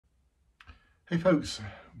Hey folks,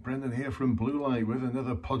 Brendan here from Bluelight with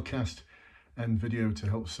another podcast and video to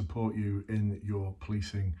help support you in your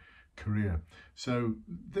policing career. So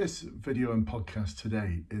this video and podcast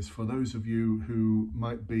today is for those of you who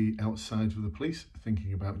might be outside of the police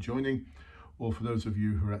thinking about joining, or for those of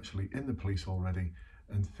you who are actually in the police already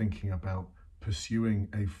and thinking about pursuing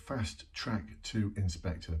a fast track to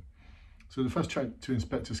inspector. So the fast track to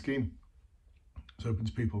inspector scheme is open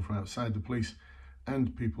to people from outside the police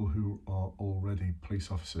and people who are already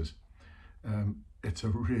police officers. It's a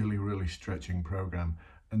really stretching program,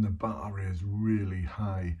 and the bar is really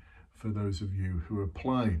high for those of you who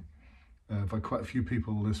apply. I've had quite a few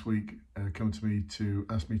people this week come to me to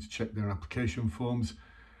ask me to check their application forms,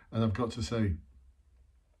 and I've got to say,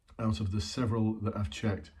 out of the several that I've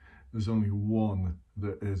checked, there's only one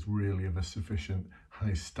that is really of a sufficient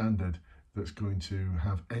high standard that's going to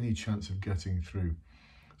have any chance of getting through.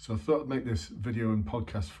 So I thought I'd make this video and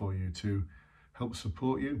podcast for you to help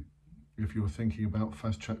support you if you're thinking about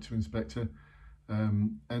fast track to inspector.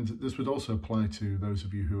 And this would also apply to those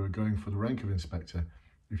of you who are going for the rank of inspector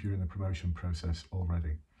if you're in the promotion process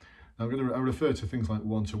already. Now I refer to things like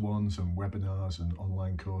one-to-ones and webinars and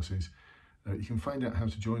online courses. You can find out how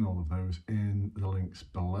to join all of those in the links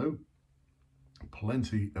below.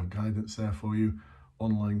 Plenty of guidance there for you,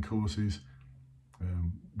 online courses,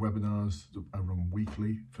 webinars that I run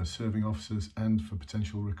weekly for serving officers and for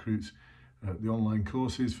potential recruits, the online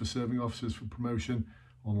courses for serving officers for promotion,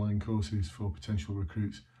 online courses for potential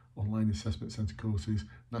recruits, online assessment centre courses,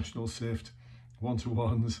 national SIFT,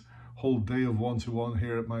 one-to-ones, whole day of one-to-one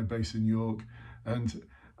here at my base in York, and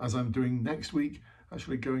as I'm doing next week,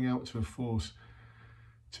 actually going out to a force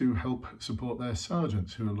to help support their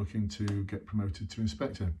sergeants who are looking to get promoted to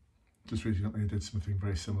inspector. Just recently I did something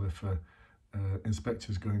very similar for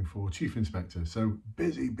inspectors going for chief inspector. So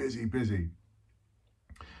busy.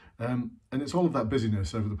 And it's all of that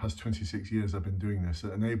busyness over the past 26 years I've been doing this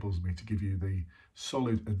that enables me to give you the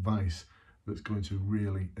solid advice that's going to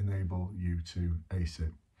really enable you to ace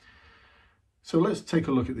it. So let's take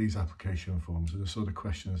a look at these application forms and the sort of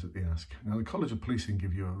questions that they ask. Now the College of Policing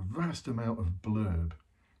give you a vast amount of blurb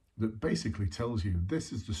that basically tells you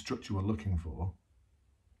this is the structure we're looking for,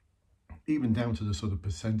 even down to the sort of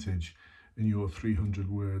percentage in your 300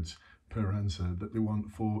 words per answer that they want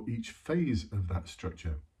for each phase of that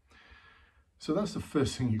structure. So that's the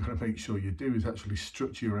first thing you've got to make sure you do, is actually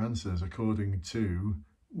structure your answers according to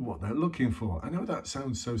what they're looking for. I know that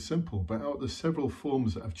sounds so simple, but out of the several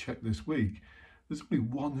forms that I've checked this week, there's only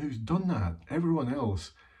one who's done that. Everyone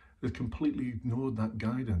else has completely ignored that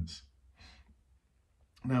guidance.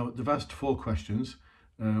 Now, they've asked 4 questions,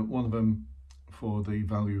 one of them for the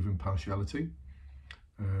value of impartiality,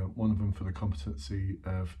 one of them for the competency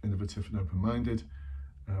of innovative and open-minded,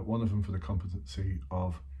 one of them for the competency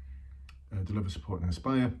of deliver, support and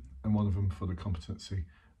inspire, and one of them for the competency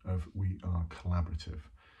of we are collaborative.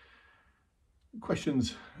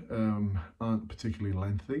 Questions aren't particularly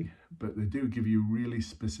lengthy, but they do give you really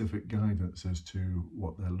specific guidance as to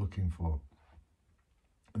what they're looking for.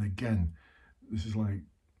 And again, this is like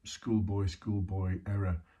schoolboy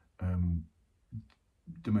era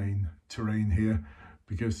terrain here,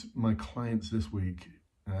 because my clients this week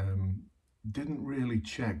didn't really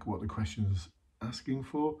check what the question's asking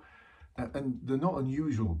for. And they're not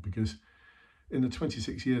unusual, because in the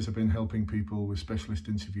 26 years I've been helping people with specialist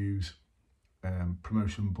interviews,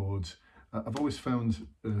 promotion boards, I've always found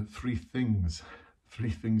 3 things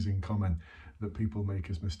in common that people make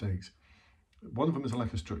as mistakes. One of them is a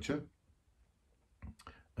lack of structure,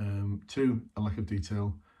 2, a lack of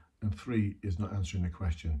detail, and 3 is not answering the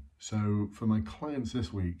question. So for my clients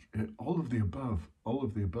this week, all of the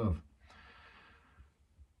above.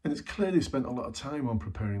 And it's clear they spent a lot of time on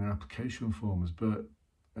preparing their application forms, but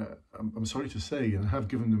I'm sorry to say, and I have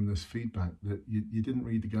given them this feedback, that you didn't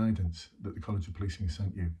read the guidance that the College of Policing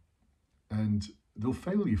sent you. And they'll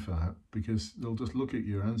fail you for that, because they'll just look at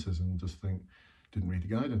your answers and just think, didn't read the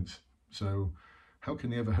guidance. So how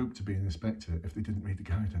can they ever hope to be an inspector if they didn't read the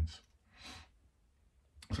guidance?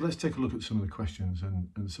 So let's take a look at some of the questions and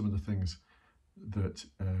some of the things that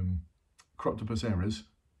cropped up as errors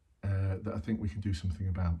that I think we can do something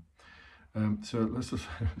about. So let's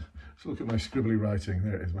look at my scribbly writing.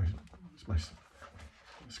 There it is, my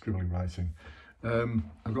scribbly writing.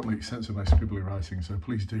 I've got to make sense of my scribbly writing, so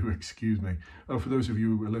please do excuse me. Oh, for those of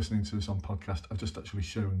you who are listening to this on podcast, I've just actually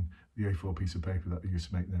shown the A4 piece of paper that I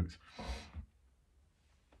used to make notes.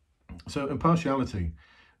 So impartiality.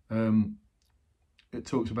 It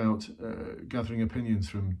talks about gathering opinions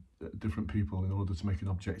from different people in order to make an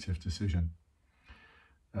objective decision.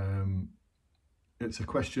 It's a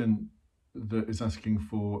question that is asking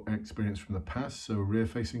for experience from the past, so a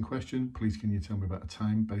rear-facing question. Please can you tell me about a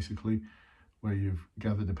time, basically, where you've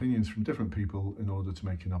gathered opinions from different people in order to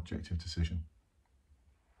make an objective decision.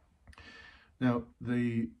 Now,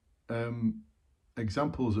 the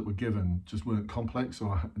examples that were given just weren't complex,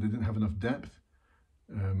 or they didn't have enough depth.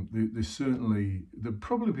 They'd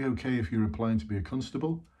probably be okay if you're applying to be a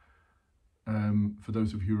constable, for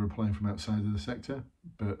those of you who are applying from outside of the sector,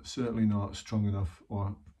 but certainly not strong enough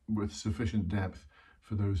or with sufficient depth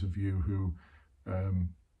for those of you who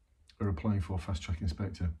are applying for fast track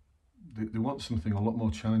inspector. They want something a lot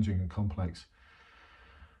more challenging and complex.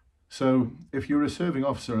 So if you're a serving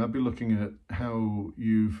officer, I'd be looking at how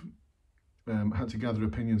you've had to gather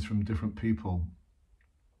opinions from different people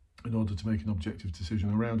in order to make an objective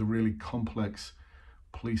decision around a really complex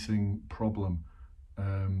policing problem.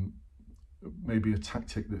 Maybe a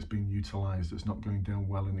tactic that's being utilised that's not going down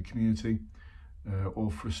well in the community, or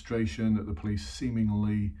frustration at the police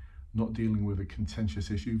seemingly not dealing with a contentious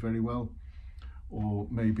issue very well. Or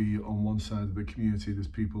maybe on one side of the community there's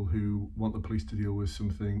people who want the police to deal with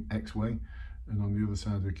something X way, and on the other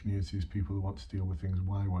side of the community there's people who want to deal with things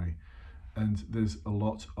Y way. And there's a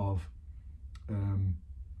lot of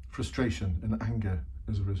frustration and anger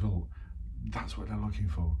as a result. That's what they're looking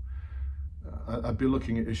for. I'd be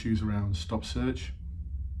looking at issues around stop search,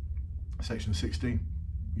 section 60,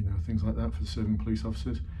 things like that for the serving police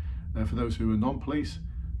officers. For those who are non-police,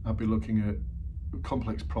 I'd be looking at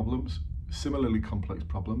complex problems, similarly complex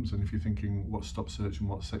problems. And if you're thinking what stop search and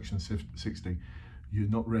what section 60, you're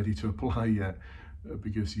not ready to apply yet,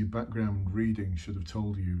 because your background reading should have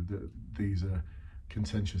told you that these are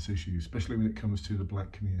contentious issues, especially when it comes to the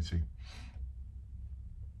black community.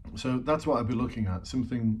 So that's what I'd be looking at,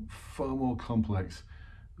 something far more complex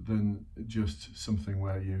than just something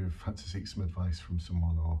where you've had to seek some advice from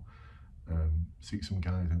someone, or seek some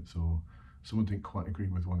guidance, or someone didn't quite agree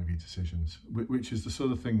with one of your decisions, which is the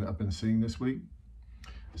sort of thing that I've been seeing this week.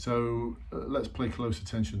 So let's pay close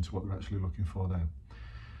attention to what they're actually looking for there.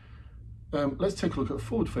 Let's take a look at a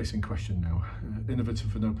forward-facing question now,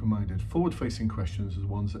 innovative and open-minded. Forward-facing questions are the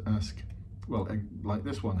ones that ask, well, like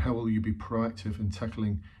this one, how will you be proactive in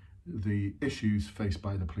tackling the issues faced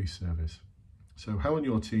by the police service? So how on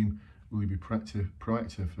your team will you be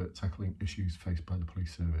proactive at tackling issues faced by the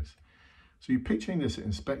police service? So you're pitching this at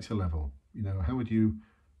inspector level. How would you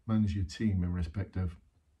manage your team in respect of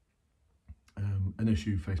an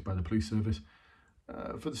issue faced by the police service?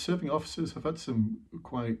 For the serving officers, I've had some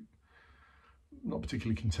quite not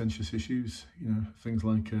particularly contentious issues, things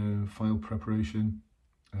like file preparation.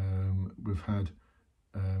 We've had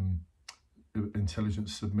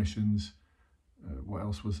intelligence submissions. What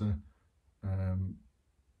else was there?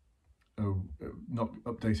 Not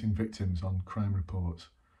updating victims on crime reports.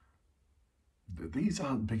 These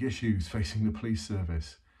aren't big issues facing the police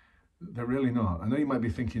service. They're really not. I know you might be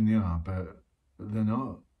thinking they are, but they're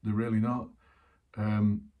not. They're really not.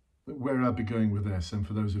 Where I'd be going with this, and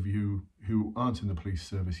for those of you who aren't in the police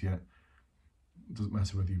service yet, it doesn't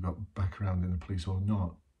matter whether you've got background in the police or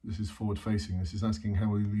not, this is forward-facing. This is asking how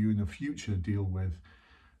will you in the future deal with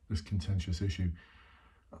this contentious issue.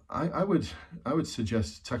 I would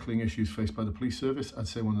suggest tackling issues faced by the police service. I'd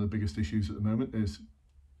say one of the biggest issues at the moment is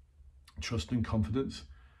trust and confidence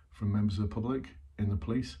from members of the public in the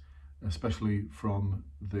police, especially from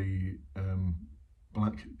the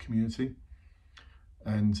black community.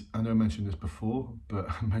 And I know I mentioned this before, but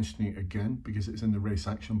I'm mentioning it again because it's in the Race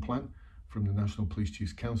Action Plan from the National Police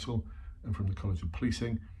Chiefs Council and from the College of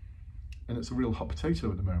Policing. And it's a real hot potato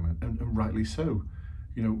at the moment, and rightly so.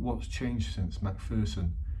 What's changed since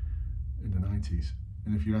Macpherson in the 90s?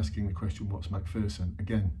 And if you're asking the question, what's Macpherson?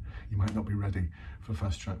 Again, you might not be ready for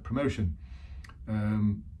fast track promotion.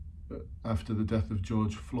 After the death of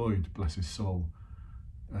George Floyd, bless his soul,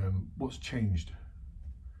 what's changed?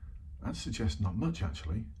 I'd suggest not much,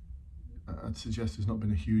 actually. I'd suggest there's not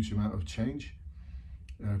been a huge amount of change.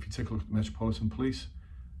 If you take a look at the Metropolitan Police,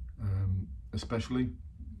 especially,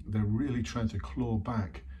 they're really trying to claw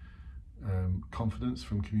back confidence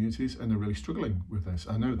from communities, and they're really struggling with this.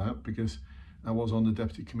 I know that because I was on the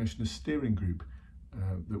Deputy Commissioner's steering group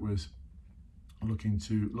that was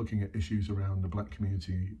looking at issues around the black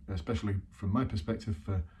community, especially from my perspective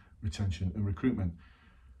for retention and recruitment.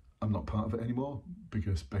 I'm not part of it anymore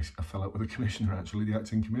because basically I fell out with the commissioner, actually, the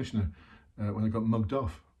acting commissioner, when I got mugged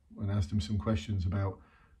off when I asked him some questions about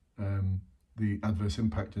the adverse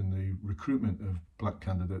impact in the recruitment of black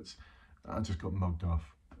candidates. I just got mugged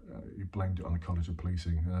off. He blamed it on the College of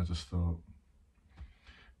Policing, and I just thought,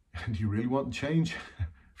 do you really want change?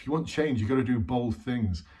 If you want change, you've got to do bold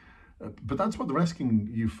things. But that's what they're asking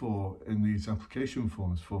you for in these application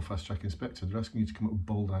forms for Fast Track Inspector. They're asking you to come up with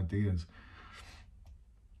bold ideas.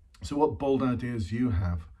 So what bold ideas do you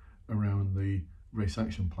have around the race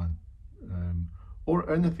action plan?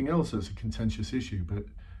 Or anything else that's a contentious issue, but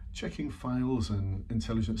checking files and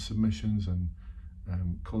intelligence submissions and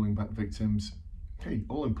calling back victims, hey,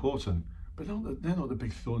 all important, but they're not the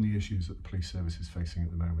big thorny issues that the police service is facing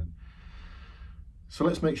at the moment. So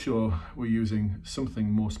let's make sure we're using something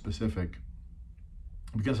more specific,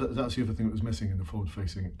 because that's the other thing that was missing in the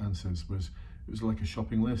forward-facing answers. It was like a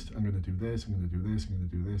shopping list. I'm going to do this, I'm going to do this, I'm going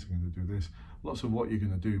to do this, I'm going to do this. Lots of what you're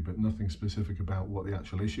going to do, but nothing specific about what the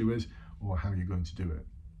actual issue is or how you're going to do it.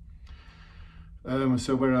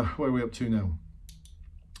 So where are we up to now?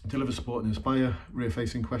 Deliver, support and inspire,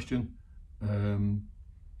 rear-facing question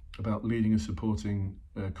about leading and supporting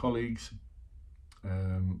colleagues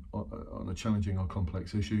on a challenging or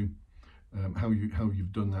complex issue, how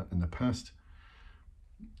you've done that in the past.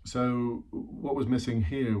 So what was missing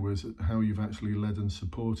here was how you've actually led and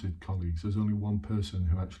supported colleagues. There's only one person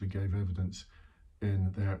who actually gave evidence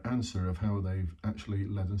in their answer of how they've actually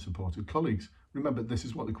led and supported colleagues. Remember, this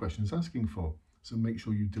is what the question is asking for. So make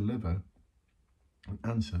sure you deliver an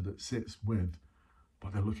answer that sits with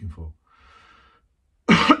what they're looking for.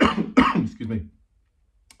 Excuse me.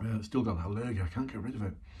 Still got that allergy, I can't get rid of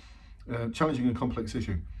it. Challenging and complex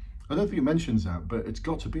issue. I don't think it mentions that, but it's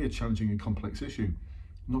got to be a challenging and complex issue,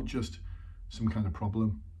 not just some kind of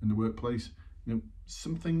problem in the workplace. You know,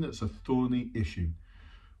 something that's a thorny issue.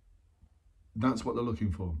 That's what they're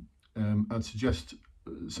looking for. I'd suggest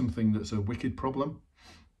something that's a wicked problem.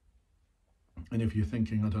 And if you're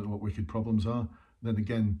thinking, I don't know what wicked problems are, then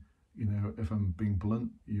again, you know, if I'm being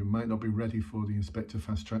blunt, you might not be ready for the inspector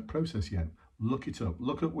fast track process yet. Look it up.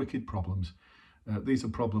 Look at wicked problems. These are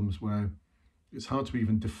problems where it's hard to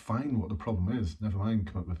even define what the problem is, never mind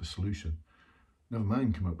come up with a solution. Never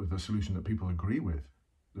mind come up with a solution that people agree with.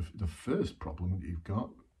 The first problem that you've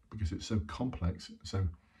got, because it's so complex, so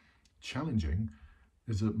challenging,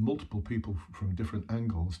 is that multiple people from different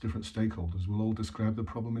angles, different stakeholders will all describe the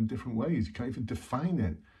problem in different ways. You can't even define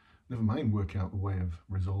it, never mind work out a way of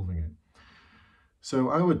resolving it. So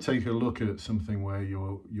I would take a look at something where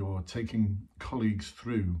you're taking colleagues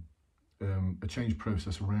through a change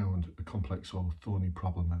process around a complex or thorny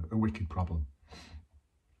problem, a wicked problem.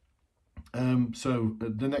 So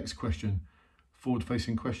the next question,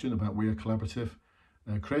 forward-facing question about We Are Collaborative,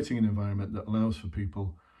 creating an environment that allows for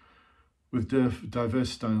people with diverse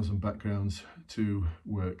styles and backgrounds to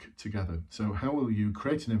work together. So how will you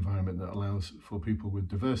create an environment that allows for people with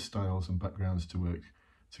diverse styles and backgrounds to work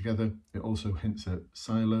together? It also hints at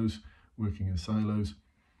silos, working in silos.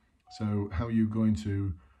 So how are you going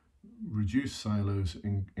to reduce silos,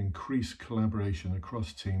 increase collaboration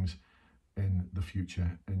across teams in the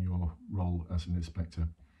future in your role as an inspector?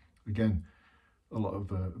 Again, a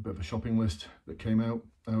bit of a shopping list that came out.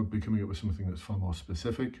 I would be coming up with something that's far more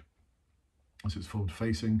specific. As it's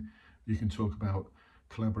forward-facing, you can talk about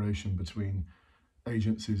collaboration between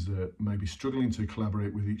agencies that may be struggling to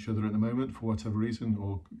collaborate with each other at the moment for whatever reason,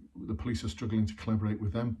 or the police are struggling to collaborate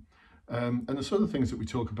with them. And the sort of things that we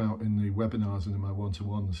talk about in the webinars and in my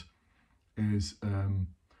one-to-ones is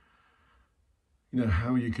you know,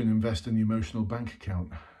 how you can invest in the emotional bank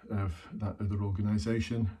account of that other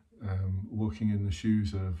organisation, walking in the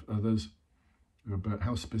shoes of others, but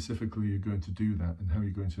how specifically you're going to do that and how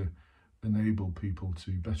you're going to enable people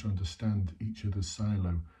to better understand each other's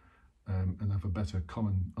silo and have a better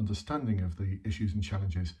common understanding of the issues and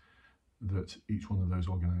challenges that each one of those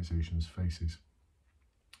organisations faces.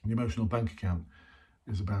 The emotional bank account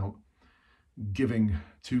is about giving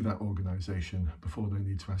to that organisation before they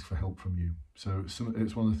need to ask for help from you. So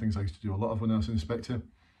it's one of the things I used to do a lot of when I was an inspector.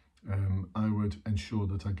 I would ensure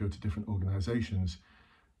that I go to different organisations,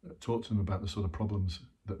 talk to them about the sort of problems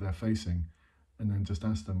that they're facing, and then just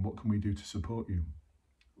ask them, what can we do to support you?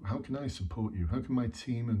 How can I support you? How can my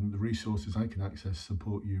team and the resources I can access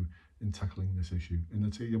support you in tackling this issue? And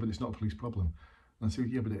they'd say, yeah, but it's not a police problem. And I'd say,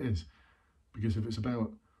 yeah, but it is. Because if it's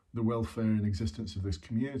about the welfare and existence of this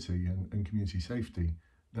community and community safety,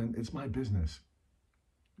 then it's my business.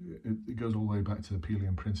 It goes all the way back to the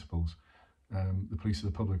Pelian principles. The police are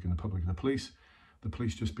the public and the public are the police. The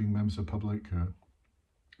police just being members of the public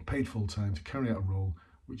paid full time to carry out a role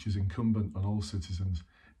which is incumbent on all citizens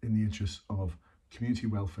in the interests of community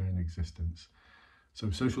welfare and existence. So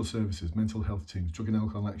social services, mental health teams, drug and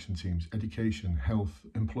alcohol action teams, education, health,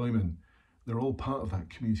 employment, they're all part of that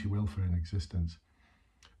community welfare and existence.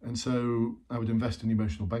 And so I would invest in the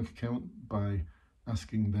emotional bank account by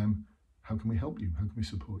asking them, how can we help you? How can we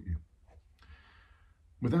support you?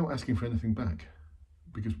 Without asking for anything back.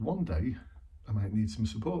 because one day I might need some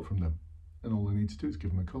support from them, and all I need to do is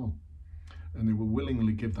give them a call. And they will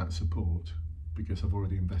willingly give that support because I've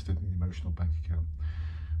already invested in the emotional bank account.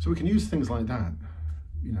 So we can use things like that.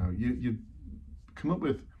 You know, you come up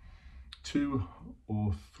with 2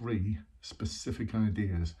 or 3 specific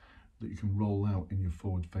ideas that you can roll out in your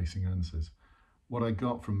forward-facing answers. What I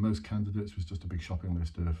got from most candidates was just a big shopping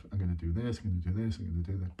list of, I'm going to do this, I'm going to do this, I'm going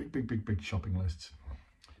to do that. Big shopping lists.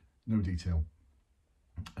 No detail,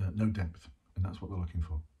 no depth, and that's what they're looking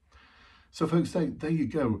for. So folks, there you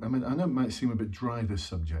go. I mean, I know it might seem a bit dry, this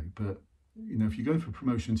subject, but you know, if you're going for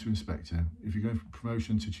promotion to inspector, if you're going for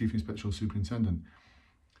promotion to chief inspector or superintendent,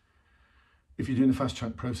 if you're doing a fast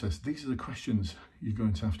track process, these are the questions you're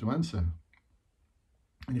going to have to answer.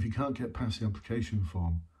 And if you can't get past the application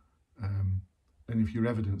form, and if your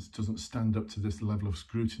evidence doesn't stand up to this level of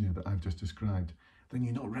scrutiny that I've just described, then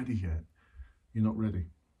you're not ready yet. You're not ready.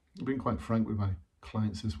 I've been quite frank with my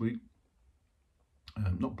clients this week.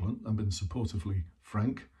 Not blunt, I've been supportively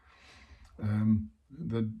frank.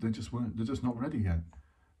 They just weren't. They're just not ready yet.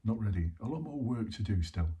 Not ready. A lot more work to do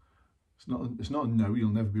still. It's not a no,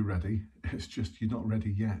 you'll never be ready. It's just you're not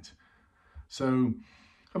ready yet. So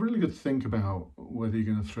have a really good think about whether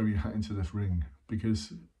you're going to throw your hat into this ring,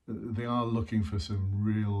 because they are looking for some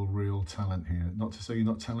real talent here. Not to say you're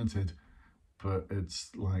not talented, but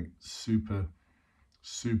it's like super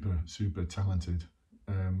talented,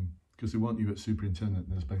 because they want you at superintendent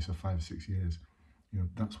in the space of 5 or 6 years. You know,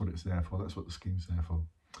 that's what it's there for. That's what the scheme's there for.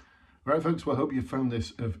 All right, folks, well, I hope you found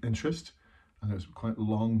this of interest. I know it's quite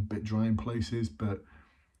long, bit dry in places, but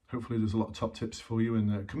hopefully there's a lot of top tips for you.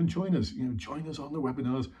 And come and join us. You know, join us on the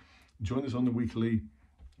webinars, join us on the weekly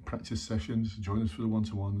practice sessions, join us for the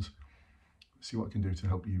one-to-ones. See what I can do to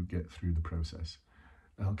help you get through the process.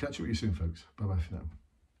 I'll catch up with you soon, folks. Bye-bye for now.